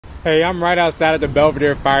Hey, I'm right outside of the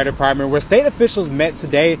Belvidere Fire Department where state officials met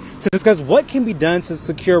today to discuss what can be done to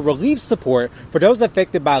secure relief support for those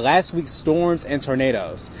affected by last week's storms and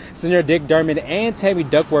tornadoes. Senator Dick Durbin and Tammy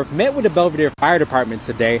Duckworth met with the Belvidere Fire Department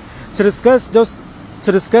today to discuss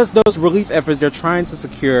those relief efforts they're trying to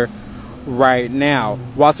secure right now,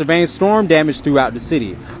 while surveying storm damage throughout the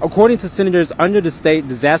city. According to senators under the state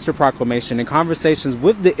disaster proclamation and conversations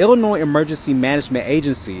with the Illinois Emergency Management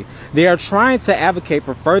Agency, they are trying to advocate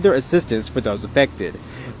for further assistance for those affected.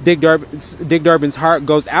 Dick Durbin's heart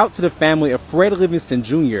goes out to the family of Fred Livingston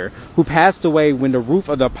Jr., who passed away when the roof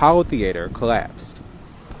of the Apollo Theater collapsed.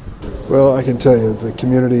 Well, I can tell you the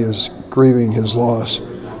community is grieving his loss,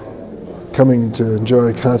 coming to enjoy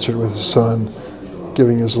a concert with his son,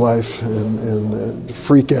 giving his life in a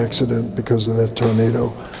freak accident because of that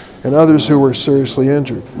tornado, and others who were seriously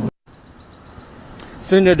injured.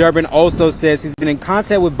 Senator Durbin also says he's been in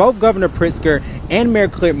contact with both Governor Pritzker and Mayor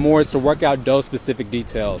Clint Morris to work out those specific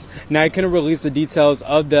details. Now, he couldn't release the details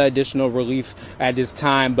of the additional relief at this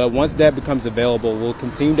time, but once that becomes available, we'll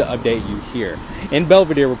continue to update you here. In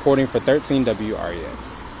Belvidere, reporting for 13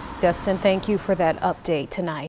 WREX. Dustin, thank you for that update tonight.